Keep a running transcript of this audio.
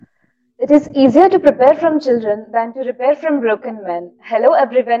It is easier to prepare from children than to repair from broken men. Hello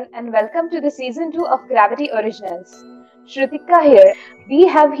everyone and welcome to the season 2 of Gravity Originals. Shrutika here. We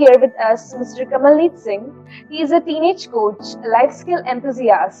have here with us Mr. Kamalneet Singh. He is a teenage coach, a life skill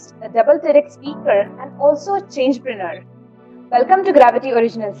enthusiast, a double TEDx speaker and also a changepreneur. Welcome to Gravity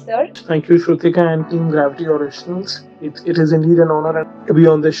Originals, sir. Thank you, Shrutika and Team Gravity Originals. It is indeed an honor to be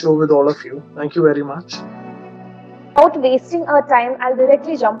on this show with all of you. Thank you very much. Without wasting our time, I'll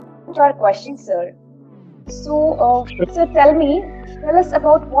directly jump to our question, sir. So, tell us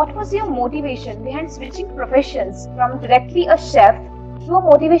about what was your motivation behind switching professions from directly a chef to a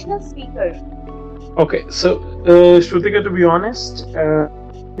motivational speaker? Okay, so Shrutika, to be honest,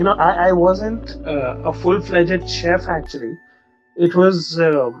 I wasn't a full-fledged chef actually. It was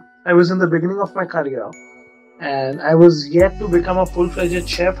I was in the beginning of my career, and I was yet to become a full-fledged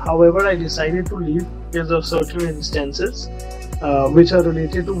chef. However, I decided to leave because of certain instances which are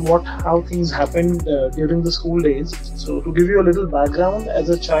related to how things happened during the school days. So to give you a little background, as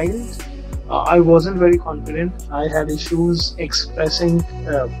a child, I wasn't very confident. I had issues expressing,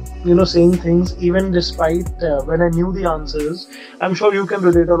 saying things even despite when I knew the answers. I'm sure you can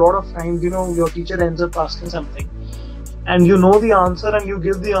relate. A lot of times, your teacher ends up asking something and you know the answer and you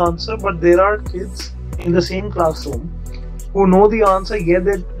give the answer, but there are kids in the same classroom who know the answer, yet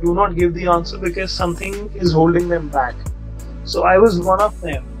they do not give the answer because something is holding them back. So I was one of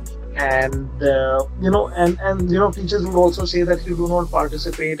them, and teachers would also say that you do not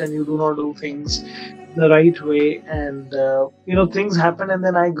participate and you do not do things the right way, and things happen. And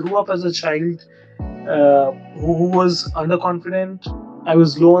then I grew up as a child who was underconfident. I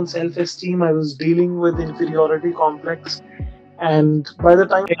was low on self-esteem. I was dealing with inferiority complex. And by the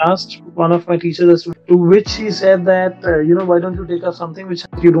time I asked one of my teachers, to which he said that, why don't you take up something which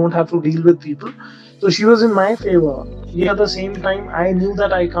you don't have to deal with people? So she was in my favor. Yet at the same time, I knew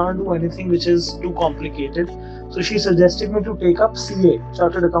that I can't do anything which is too complicated. So she suggested me to take up CA,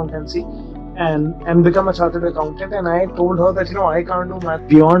 Chartered Accountancy, and become a Chartered Accountant. And I told her that, I can't do math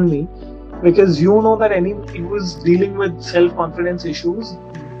beyond me, because that anyone who is dealing with self-confidence issues,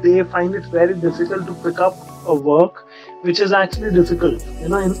 they find it very difficult to pick up a work which is actually difficult,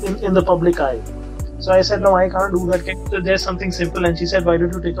 in the public eye. So I said, no, I can't do that. There's something simple. And she said, why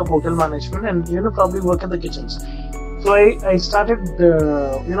don't you take up hotel management and, probably work in the kitchens. So I started,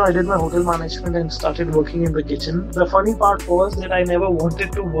 I did my hotel management and started working in the kitchen. The funny part was that I never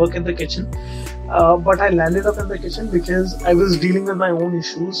wanted to work in the kitchen, but I landed up in the kitchen because I was dealing with my own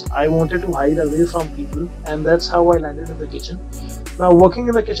issues. I wanted to hide away from people, and that's how I landed in the kitchen. Now, working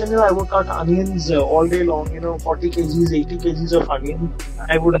in the kitchen, I would cut onions all day long, 40 kgs, 80 kgs of onion.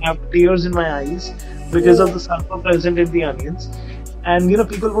 I would have tears in my eyes because of the sulfur present in the onions. And,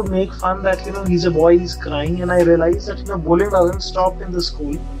 people would make fun that, he's a boy, he's crying. And I realized that, bullying doesn't stop in the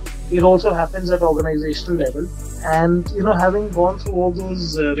school. It also happens at organizational level. And, having gone through all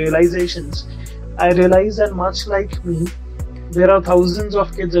those realizations, I realized that much like me, there are thousands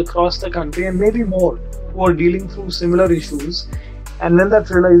of kids across the country and maybe more who are dealing through similar issues. And when that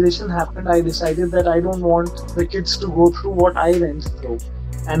realization happened, I decided that I don't want the kids to go through what I went through.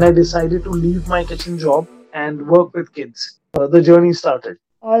 And I decided to leave my kitchen job and work with kids. The journey started.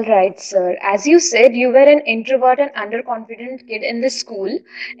 All right, sir. As you said, you were an introvert and underconfident kid in the school.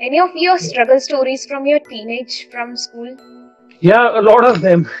 Any of your struggle stories from your teenage from school? Yeah, a lot of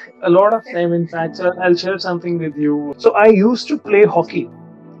them. In fact, I'll share something with you. So I used to play hockey.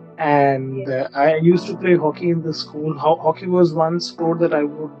 And I used to play hockey in the school. Hockey was one sport that I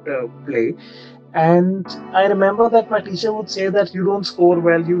would play. And I remember that my teacher would say that you don't score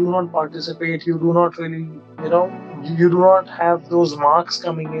well, you do not participate, you do not really, you do not have those marks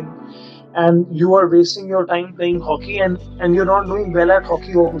coming in. And you are wasting your time playing hockey and you're not doing well at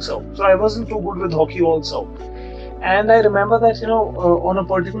hockey also. So I wasn't too good with hockey also. And I remember that, on a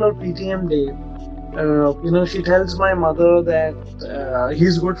particular PTM day, she tells my mother that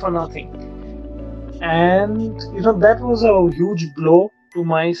he's good for nothing. And, that was a huge blow to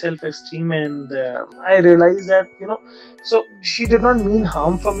my self-esteem. And I realized that, so she did not mean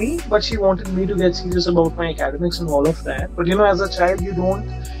harm for me, but she wanted me to get serious about my academics and all of that. But, as a child, you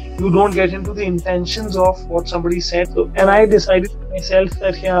don't get into the intentions of what somebody said. So, and I decided to myself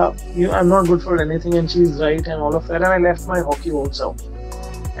that, I'm not good for anything and she's right and all of that. And I left my hockey also.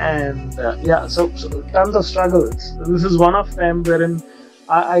 And so tons of struggles. This is one of them wherein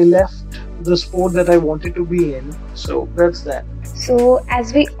I left the sport that I wanted to be in. So that's that. So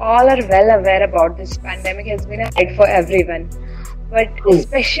as we all are well aware about this pandemic has been a fight for everyone. But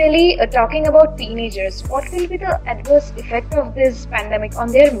especially talking about teenagers, what will be the adverse effect of this pandemic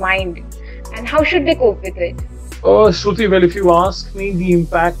on their mind and how should they cope with it? Shruti, well, if you ask me, the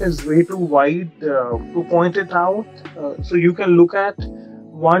impact is way too wide to point it out. So you can look at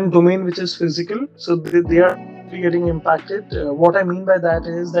one domain which is physical. So they are getting impacted. What I mean by that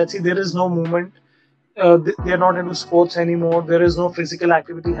is that, see, there is no movement. They are not into sports anymore. There is no physical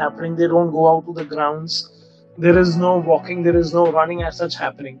activity happening. They don't go out to the grounds. There is no walking. There is no running as such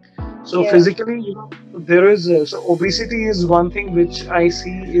happening. So Yeah, physically, there is so obesity is one thing which I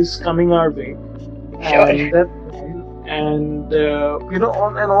see is coming our way, sure. and that and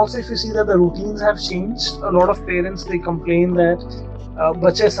and also if you see that the routines have changed. A lot of parents, they complain that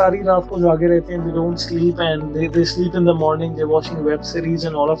बच्चे सारी रात को जागे रहते हैं, they don't sleep, and they sleep in the morning, they're watching web series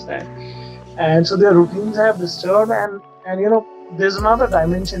and all of that, and so their routines have disturbed, and there's another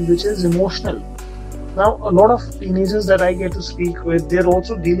dimension which is emotional. Now, a lot of teenagers that I get to speak with, they're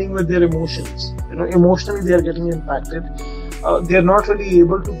also dealing with their emotions. Emotionally, they are getting impacted. They're not really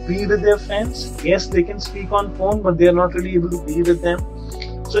able to be with their friends. Yes, they can speak on phone, but they're not really able to be with them.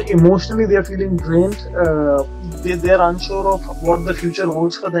 So emotionally, they're feeling drained. They're unsure of what the future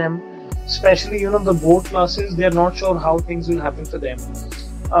holds for them. Especially, the board classes, they're not sure how things will happen for them.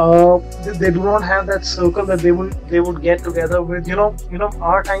 They do not have that circle that they would get together with.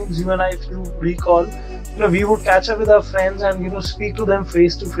 Our times, you and I, if you recall, we would catch up with our friends and speak to them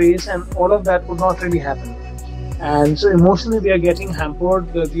face to face, and all of that would not really happen. And so emotionally, they are getting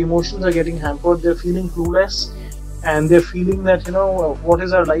hampered. The emotions are getting hampered. They're feeling clueless, and they're feeling that what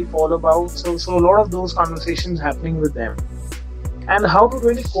is our life all about. So a lot of those conversations happening with them. And how to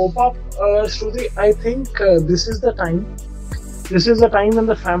really cope up, Shruti? I think this is the time. This is the time when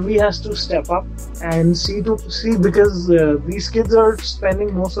the family has to step up and see because these kids are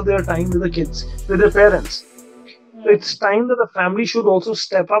spending most of their time with the kids, with their parents. So it's time that the family should also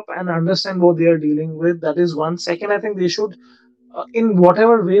step up and understand what they are dealing with. That is one. Second, I think they should, in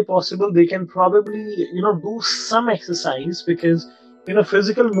whatever way possible, they can probably, do some exercise, because,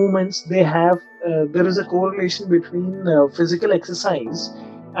 physical movements, there is a correlation between physical exercise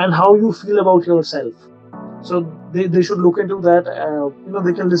and how you feel about yourself. So they should look into that.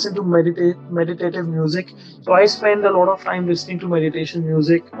 They can listen to meditative music. So I spend a lot of time listening to meditation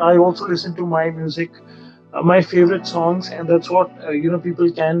music. I also listen to my music, my favorite songs, and that's what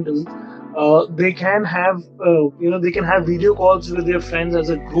people can do. They can have video calls with their friends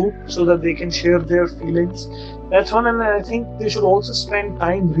as a group, so that they can share their feelings. That's one. And I think they should also spend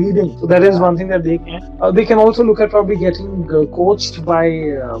time reading. So that is one thing that they can. They can also look at probably getting coached by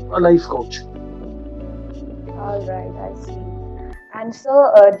a life coach. All right, I see. And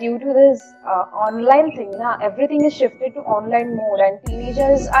so, due to this online thing, everything is shifted to online mode, and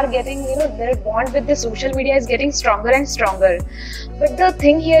teenagers are getting, their bond with the social media is getting stronger and stronger. But the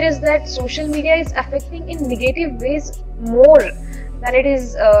thing here is that social media is affecting in negative ways more than it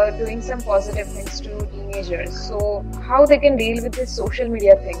is doing some positive things to teenagers. So, how they can deal with this social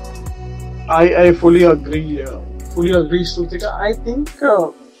media thing? I fully agree. Fully agree, Sutika. I think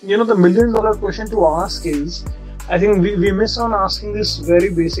the $1,000,000 question to ask is, I think we miss on asking this very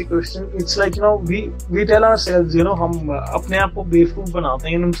basic question. It's like, we tell ourselves, हम अपने आप को बेवकूफ बनाते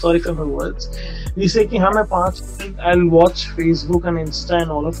हैं. I'm sorry for my words. We say कि हाँ मैं 5 minutes I'll watch Facebook and Insta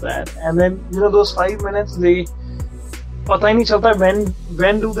and all of that, and then those 5 minutes they पता ही नहीं चलता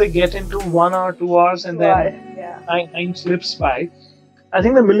when do they get into 1 hour, 2 hours, and then time slips by. I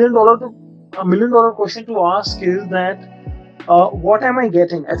think the $1,000,000 question to ask is that, what am I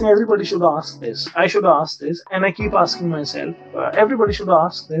getting? I think everybody should ask this. I should ask this, and I keep asking myself. Everybody should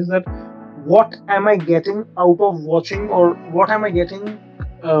ask this: that what am I getting out of watching, or what am I getting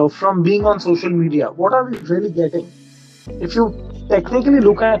from being on social media? What are we really getting? If you technically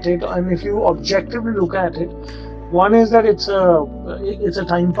look at it, and if you objectively look at it, one is that it's a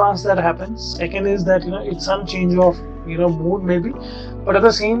time pass that happens. Second is that it's some change of mood maybe, but at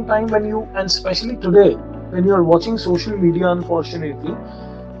the same time, and especially today, when you are watching social media, unfortunately,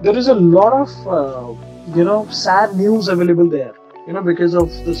 there is a lot of sad news available there, because of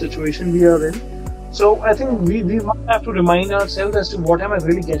the situation we are in. So I think we must have to remind ourselves as to what am I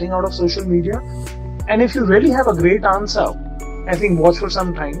really getting out of social media. And if you really have a great answer, I think watch for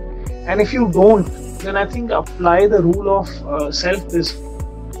some time. And if you don't, then I think apply the rule of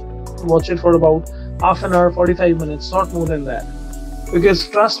self-discipline. Watch it for about half an hour, 45 minutes, not more than that. Because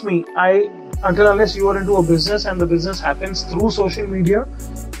trust me, unless you are into a business and the business happens through social media,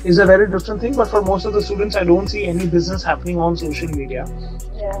 is a very different thing. But for most of the students, I don't see any business happening on social media.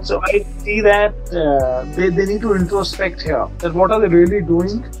 Yeah. So I see that they need to introspect here, that what are they really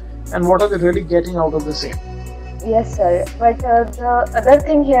doing and what are they really getting out of the same. Yes, sir. But the other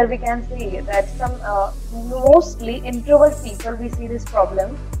thing here we can see that some mostly introvert people, we see this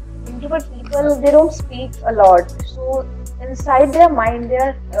problem. introvert people, they don't speak a lot. So inside their mind, they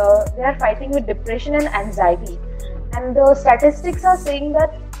are fighting with depression and anxiety. And the statistics are saying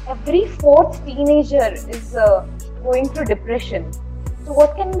that every fourth teenager is going through depression. So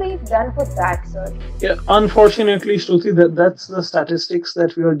what can be done for that, sir? Yeah, unfortunately, Shruti, that's the statistics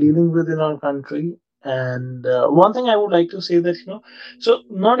that we are dealing with in our country. And one thing I would like to say that, so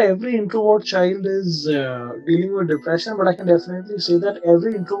not every introvert child is dealing with depression, but I can definitely say that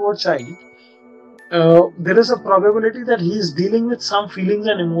every introvert child, there is a probability that he is dealing with some feelings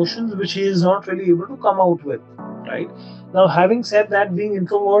and emotions which he is not really able to come out with, right? Now, having said that, being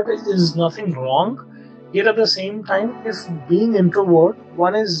introvert is nothing wrong. Yet at the same time, if being introvert,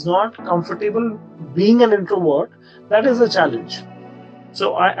 one is not comfortable being an introvert, that is a challenge.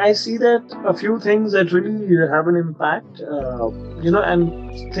 So I see that a few things that really have an impact,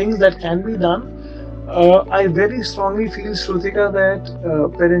 and things that can be done. I very strongly feel, Shrutika, that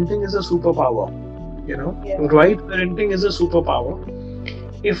parenting is a superpower. Yeah. Right parenting is a superpower.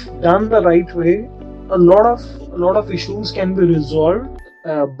 If done the right way, a lot of issues can be resolved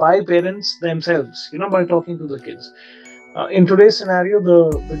by parents themselves. By talking to the kids. In today's scenario,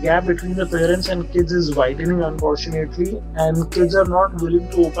 the gap between the parents and kids is widening, unfortunately, and kids are not willing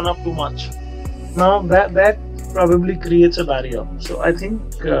to open up too much. Now that probably creates a barrier. So I think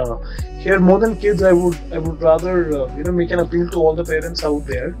here more than kids, I would rather make an appeal to all the parents out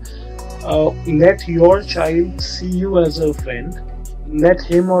there. Let your child see you as a friend. Let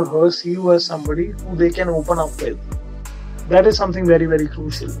him or her see you as somebody who they can open up with. That is something very, very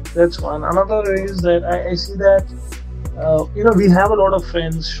crucial. That's one. Another is that I see that we have a lot of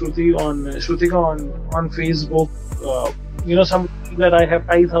friends, Shrutika, on Facebook. Some that I have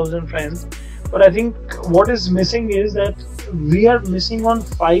 5,000 friends. But I think what is missing is that we are missing on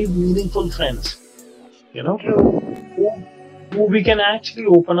 5 meaningful friends. Who we can actually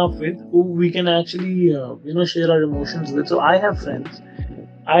open up with, who we can actually share our emotions with. So I have friends.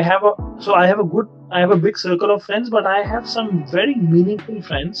 I have a big circle of friends, but I have some very meaningful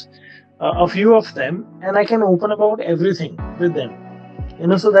friends, a few of them, and I can open about everything with them.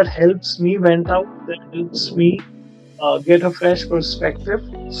 So that helps me vent out, that helps me get a fresh perspective.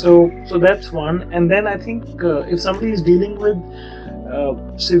 So that's one. And then I think if somebody is dealing with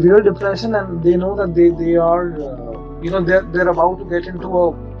severe depression and they know that they are they're about to get into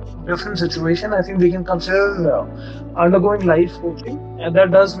a different situation, I think they can consider undergoing life coaching, and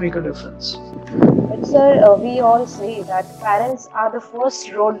that does make a difference. But sir, we all say that parents are the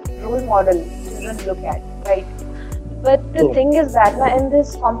first role model children look at, right? But the thing is that in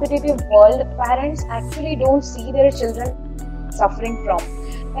this competitive world, parents actually don't see their children suffering from.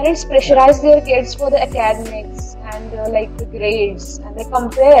 Parents pressurize their kids for the academics and the grades, and they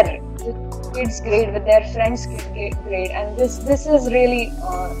compare the kids' grade with their friends' grade, and this is really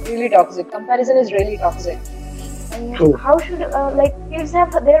really toxic. Comparison is really toxic. And how should kids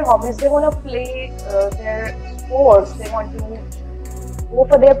have their hobbies? They want to play their sports. They want to go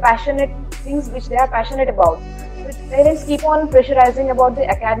for their passionate things which they are passionate about. But parents keep on pressurizing about the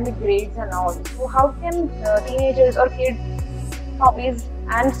academic grades and all. So how can teenagers or kids hobbies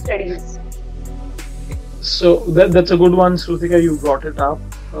and studies? So that's a good one, Shrutika. You brought it up.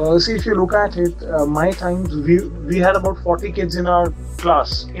 See, if you look at it, my times we had about 40 kids in our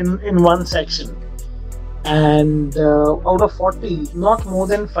class in one section, and out of 40, not more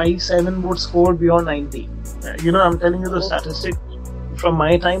than 5-7 would score beyond 90. I'm telling you the statistic from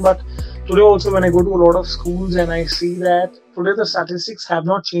my time, but today also when I go to a lot of schools and I see that today the statistics have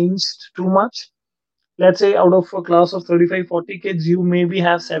not changed too much. Let's say out of a class of 35-40 kids, you maybe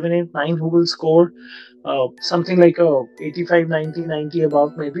have 7, 8, 9 who will score something like 85, 90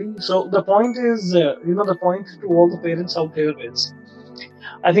 above maybe. So the point is, the point to all the parents out there is,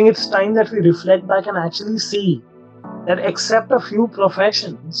 I think it's time that we reflect back and actually see that except a few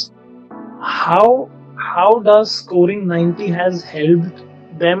professions, how does scoring 90 has helped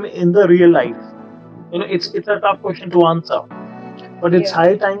them in the real life? It's a tough question to answer. But it's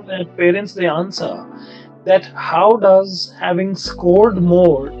high time that parents they answer that how does having scored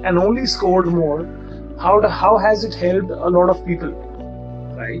more and only scored more, how has it helped a lot of people,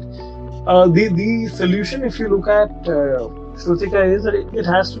 right? The solution, if you look at Shrutika, is that it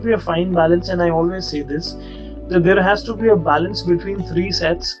has to be a fine balance, and I always say this, that there has to be a balance between 3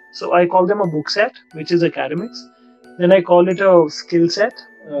 sets. So I call them a book set, which is academics. Then I call it a skill set,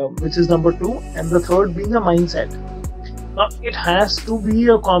 which is number 2, and the third being a mindset. Now, it has to be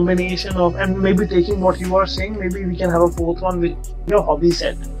a combination of, and maybe taking what you are saying, maybe we can have a 4th one with your hobby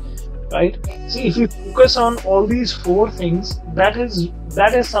set, right? See, if you focus on all these 4 things, that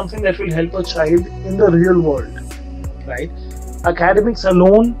is something that will help a child in the real world, right? Academics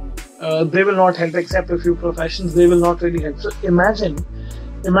alone they will not help, except a few professions. They will not really help. So imagine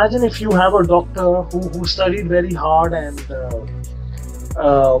if you have a doctor who studied very hard and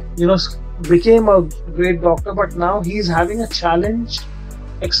became a great doctor, but now he's having a challenge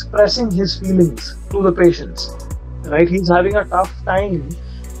expressing his feelings to the patients, right? He's having a tough time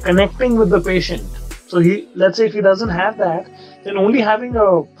connecting with the patient. So let's say if he doesn't have that, then only having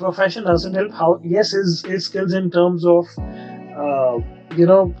a profession doesn't help. Yes, his skills in terms of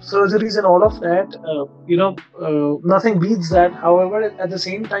surgeries and all of that, nothing beats that. However, at the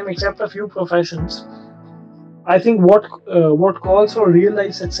same time, except a few professions, I think what calls for real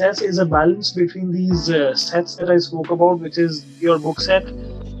life success is a balance between these sets that I spoke about, which is your book set,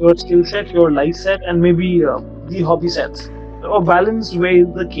 your skill set, your life set, and maybe the hobby sets. A balanced way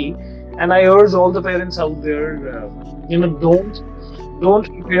is the key. And I urge all the parents out there, don't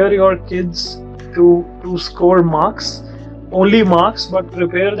prepare your kids to score marks, only marks, but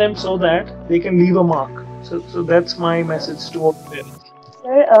prepare them so that they can leave a mark. So that's my message to all parents.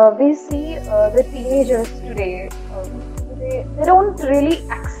 Sir, we see the teenagers today, they don't really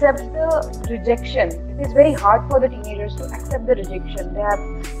accept the rejection. It is very hard for the teenagers to accept the rejection.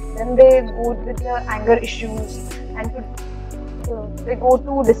 Then they go with the anger issues, and they go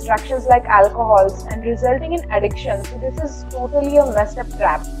to distractions like alcohols and resulting in addiction. So this is totally a messed up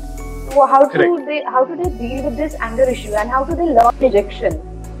trap. So how do they deal with this anger issue, and how do they learn rejection?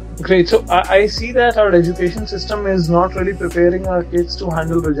 Great. So I see that our education system is not really preparing our kids to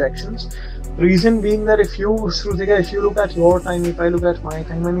handle rejections. Reason being that if you look at your time, if I look at my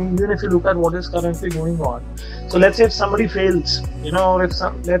time, and even if you look at what is currently going on. So let's say if somebody fails, or if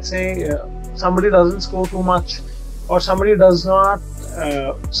somebody doesn't score too much, or somebody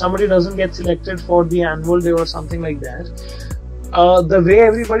doesn't get selected for the annual day or something like that, the way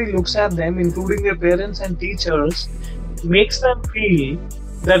everybody looks at them, including their parents and teachers, makes them feel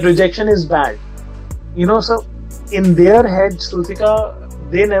that rejection is bad. So in their heads,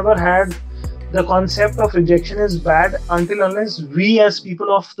 Shrutika, they never had the concept of rejection is bad unless we as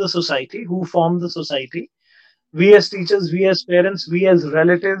people of the society who form the society, we as teachers, we as parents, we as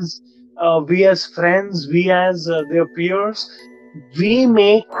relatives, we as friends, we as their peers, we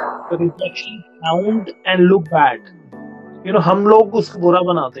make rejection sound and look bad. हम लोग उसको बुरा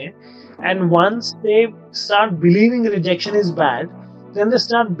बनाते हैं. And once they start believing rejection is bad, then they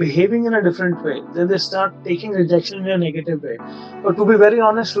start behaving in a different way. Then they start taking rejection in a negative way. But to be very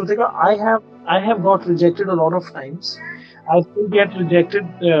honest, Shrutika, I have got rejected a lot of times. I still get rejected.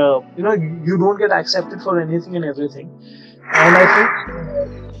 You don't get accepted for anything and everything. And I think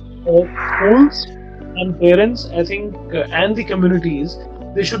schools and parents, I think, and the communities,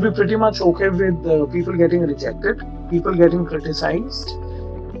 they should be pretty much okay with people getting rejected, people getting criticized.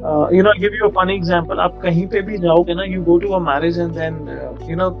 I'll give you a funny example. आप कहीं पे भी जाओगे ना, you go to a marriage and then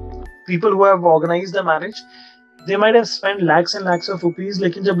people who have organized the marriage, they might have spent lakhs and lakhs of rupees,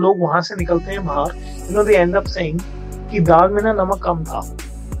 लेकिन जब लोग वहाँ से निकलते हैं बाहर, they end up saying कि दाल में ना नमक कम था.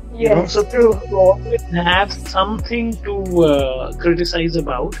 So to always have something to criticize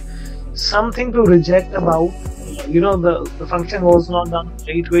about, something to reject about. The function was not done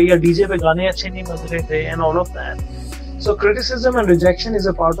right way, या DJ पे गाने अच्छे नहीं बज रहे थे, and all of that. So criticism and rejection is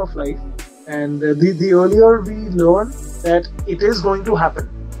a part of life, and the earlier we learn that it is going to happen,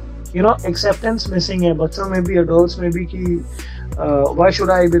 acceptance missing hai. Bachon mein bhi, adults mein bhi ki why should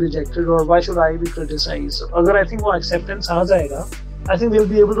I be rejected or why should I be criticized? So agar I think wo acceptance aa jayega, I think they'll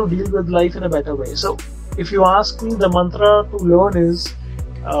be able to deal with life in a better way. So if you ask me, the mantra to learn is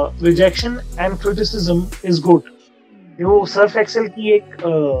rejection and criticism is good. Surf Excel ki ek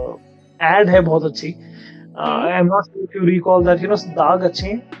ad hai bahut achhi. I'm not sure if you recall that, daag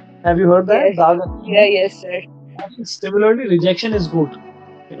achhe. Have you heard that? Yes. Daag achhe. Yeah, yes, sir. Similarly, rejection is good.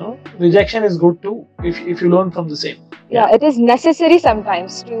 Rejection is good too if you learn from the same. Yeah, it is necessary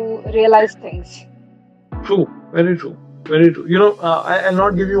sometimes to realize things. True, very true, very true. I'll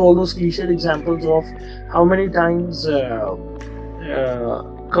not give you all those cliched examples of how many times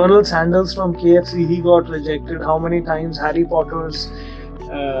Colonel Sanders from KFC, he got rejected. How many times Harry Potter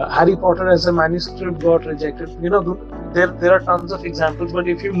as a manuscript got rejected. There are tons of examples, but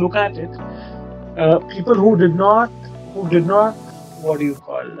if you look at it, people who did not,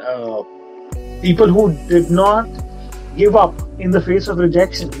 people who did not give up in the face of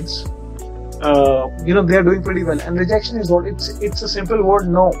rejections, they are doing pretty well. And rejection is what? It's a simple word,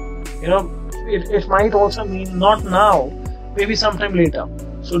 no. It might also mean not now, maybe sometime later.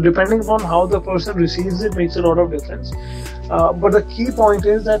 So depending upon how the person receives it makes a lot of difference. But the key point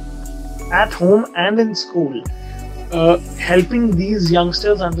is that at home and in school, helping these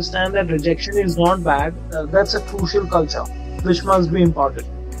youngsters understand that rejection is not bad, that's a crucial culture which must be imparted.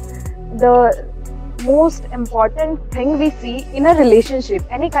 the most important thing we see in a relationship,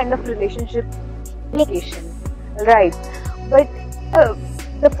 any kind of relationship, communication, right? But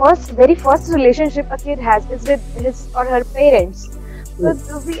the very first relationship a kid has is with his or her parents. So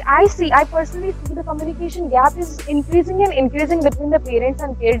I personally see the communication gap is increasing and increasing between the parents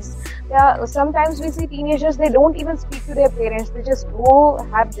and kids. Yeah, sometimes we see teenagers, they don't even speak to their parents. They just go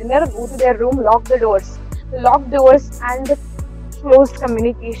have dinner, go to their room, lock the doors. The locked doors and the closed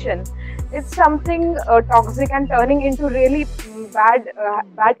communication. It's something toxic and turning into really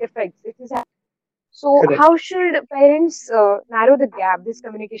bad effects. So Correct. how should parents narrow the gap, this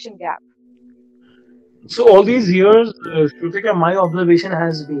communication gap? So all these years, Shrutika, my observation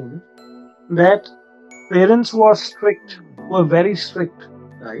has been that parents who are strict, who are very strict,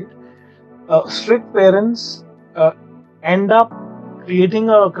 right? Strict parents end up creating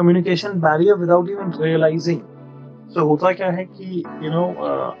a communication barrier without even realizing. So होता क्या है कि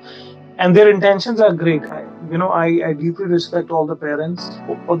and their intentions are great. I deeply respect all the parents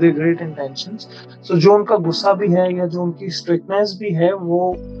for their great intentions. So जो उनका गुस्सा भी है या जो उनकी strictness भी है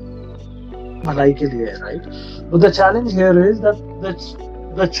वो भलाई के लिए है, right? But the challenge here is that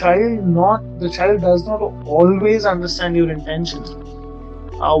the child does not always understand your intentions.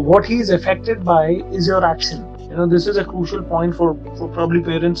 What he is affected by is your action. This is a crucial point for probably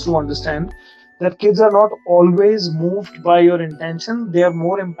parents to understand, that kids are not always moved by your intention, they are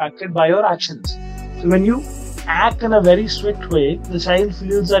more impacted by your actions. So when you act in a very strict way, the child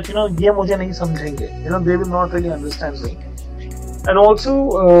feels that ये मुझे नहीं समझेंगे, they will not really understand me. And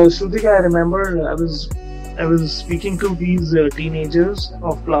also, Shrutika, I remember I was speaking to these teenagers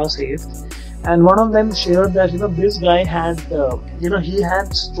of class 8, and one of them shared that this guy had he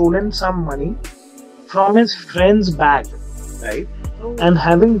had stolen some money from his friend's bag, right? And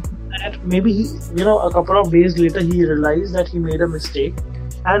having that, maybe he, a couple of days later, he realized that he made a mistake,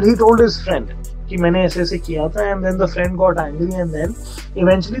 and he told his friend कि मैंने ऐसे ऐसे किया था, and then the friend got angry, and then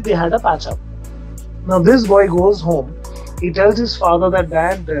eventually they had a patch up. Now this boy goes home, he tells his father that,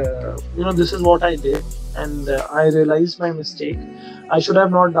 Dad, this is what I did, and I realized my mistake. I should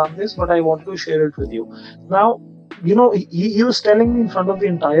have not done this, but I want to share it with you. Now, he was telling me in front of the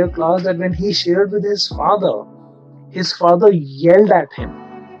entire class that when he shared with his father yelled at him,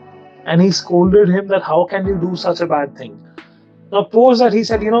 and he scolded him that how can you do such a bad thing. Now post that he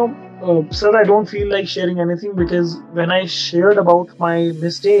said, sir, I don't feel like sharing anything, because when I shared about my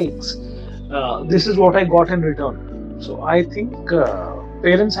mistakes, this is what I got in return. So I think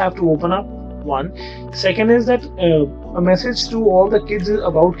parents have to open up, one. Second is that a message to all the kids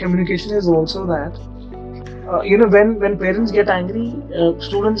about communication is also that when parents get angry,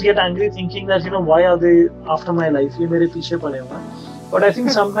 students get angry thinking that why are they after my life, ye mere piche pade hua. But I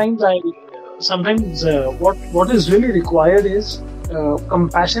think sometimes what is really required is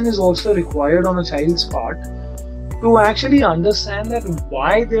compassion is also required on a child's part to actually understand that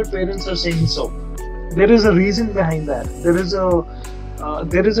why their parents are saying so. There is a reason behind that. There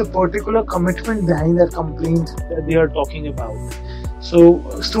is a particular commitment behind that complaint that they are talking about. So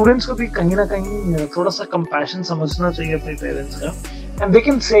students को भी कहीं ना कहीं थोड़ा सा compassion समझना चाहिए अपने parents का, and they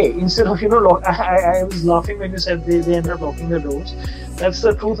can say, instead of I was laughing when you said they end up locking the doors. That's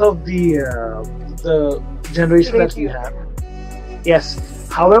the truth of the generation that we have. Yes.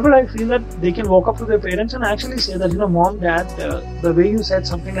 However, I feel that they can walk up to their parents and actually say that, Mom, Dad, the way you said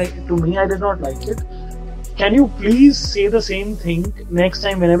something like to me, I did not like it. Can you please say the same thing next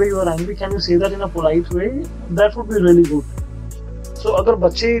time whenever you are angry? Can you say that in a polite way? That would be really good. So, अगर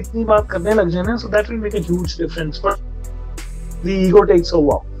बच्चे इतनी बात करने लग जाए ना, so that will make a huge difference. But the ego takes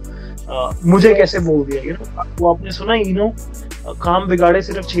over. मुझे कैसे बोल दिया? वो आपने सुना काम बिगाड़े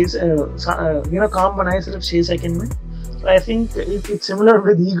सिर्फ 6 काम बनाए सिर्फ 6 सेकंड में. So I think it's similar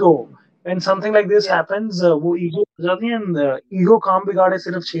with ego. When something like this happens, वो ego हो जाती है, and ego काम बिगाड़े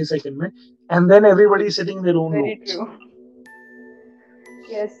सिर्फ 6 सेकंड में, and then everybody is sitting in their own Very rooms. true.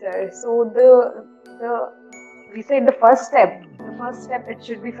 Yes, sir. So we say the first step it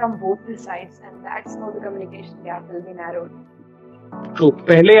should be from both the sides, and that's how the communication gap will be narrowed. So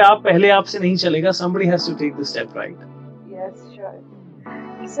पहले आप से नहीं चलेगा. Somebody has to take the step, right? Yes, sure.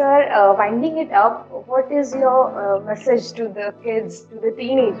 Sir, winding it up, what is your message to the kids, to the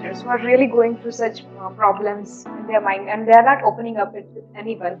teenagers who are really going through such problems in their mind and they are not opening up it with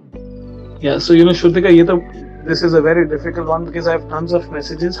anyone? Yeah, so Shrutika, this is a very difficult one because I have tons of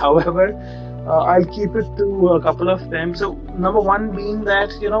messages. However, I'll keep it to a couple of them. So number one being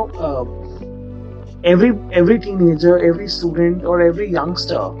that every teenager, every student, or every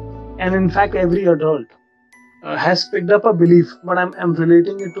youngster, and in fact every adult has picked up a belief. But I'm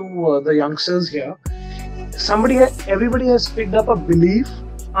relating it to the youngsters here. Everybody has picked up a belief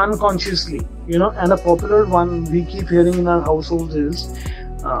unconsciously, and a popular one we keep hearing in our households is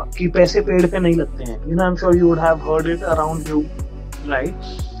कि पैसे पेड़ पे नहीं लगते हैं. I'm sure you would have heard it around you, right?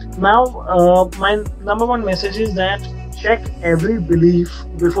 Now, my number one message is that check every belief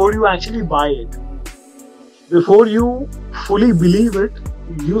before you actually buy it. Before you fully believe it,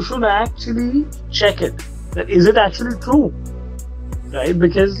 you should actually check it. That is it actually true, right?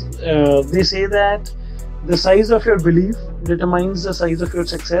 Because they say that the size of your belief determines the size of your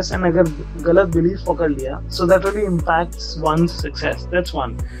success, and agar galat belief pakad liya, so that really impacts one's success. That's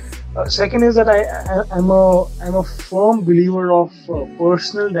one. Second is that I'm a firm believer of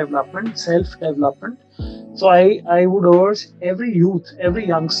personal development, self-development. So I would urge every youth, every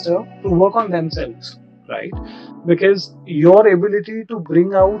youngster to work on themselves, right? Because your ability to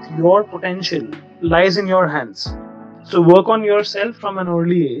bring out your potential lies in your hands. So work on yourself from an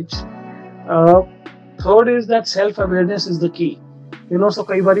early age. Third is that self-awareness is the key. So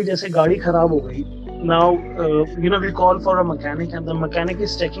कई बारी जैसे गाड़ी खराब हो गई. Now, we call for a mechanic, and the mechanic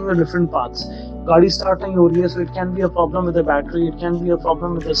is checking the different parts. Gaadi start nahi ho rahi hai, so it can be a problem with the battery, it can be a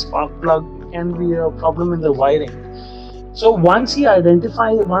problem with the spark plug, it can be a problem in the wiring. So once the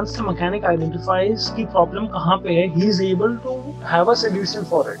mechanic identifies the problem kahan pe hai, he is able to have a solution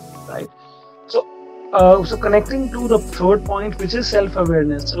for it, right? So connecting to the third point, which is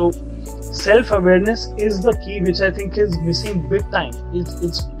self-awareness. So self-awareness is the key, which I think is missing big time.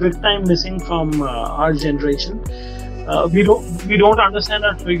 It's big time missing from our generation. We don't understand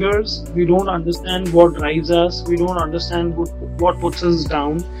our triggers. We don't understand what drives us. We don't understand what puts us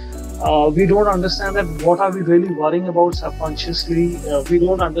down. We don't understand that what are we really worrying about subconsciously. We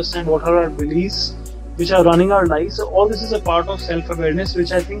don't understand what are our beliefs which are running our lives. So all this is a part of self-awareness,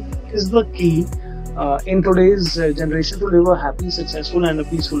 which I think is the key in today's generation to live a happy, successful, and a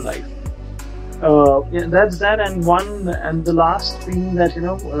peaceful life. That's that. And the last being that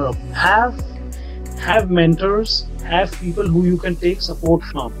have mentors, have people who you can take support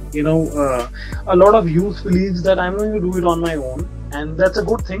from. A lot of youth believes that I'm going to do it on my own, and that's a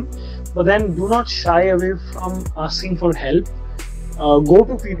good thing. But then do not shy away from asking for help. Go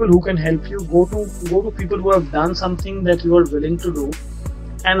to people who can help you. Go to people who have done something that you are willing to do,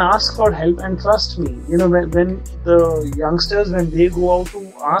 and ask for help. And trust me, when the youngsters, when they go out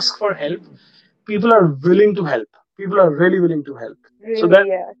to ask for help, people are willing to help. People are really willing to help. Really, so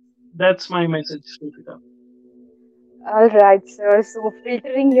that's my message, Shrutika. All right, sir. So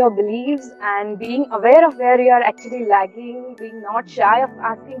filtering your beliefs and being aware of where you are actually lagging, being not shy of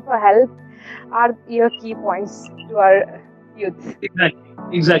asking for help are your key points to our youth.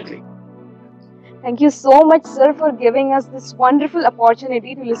 Exactly. Thank you so much, sir, for giving us this wonderful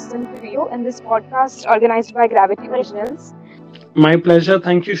opportunity to listen to you in this podcast organized by Gravity Originals. My pleasure.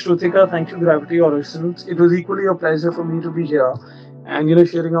 Thank you, Shrutika. Thank you, Gravity Originals. It was equally a pleasure for me to be here and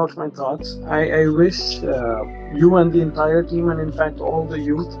sharing out my thoughts. I wish you and the entire team, and in fact all the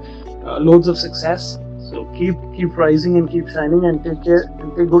youth, loads of success. So keep rising and keep shining, and take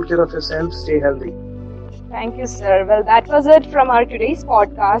good care of yourself. Stay healthy. Thank you, sir. Well, that was it from our today's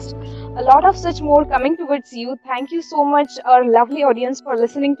podcast. A lot of such more coming towards you. Thank you so much, our lovely audience, for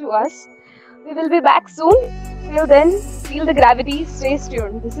listening to us. We will be back soon. Till then, feel the gravity, stay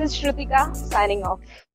tuned. This is Shrutika signing off.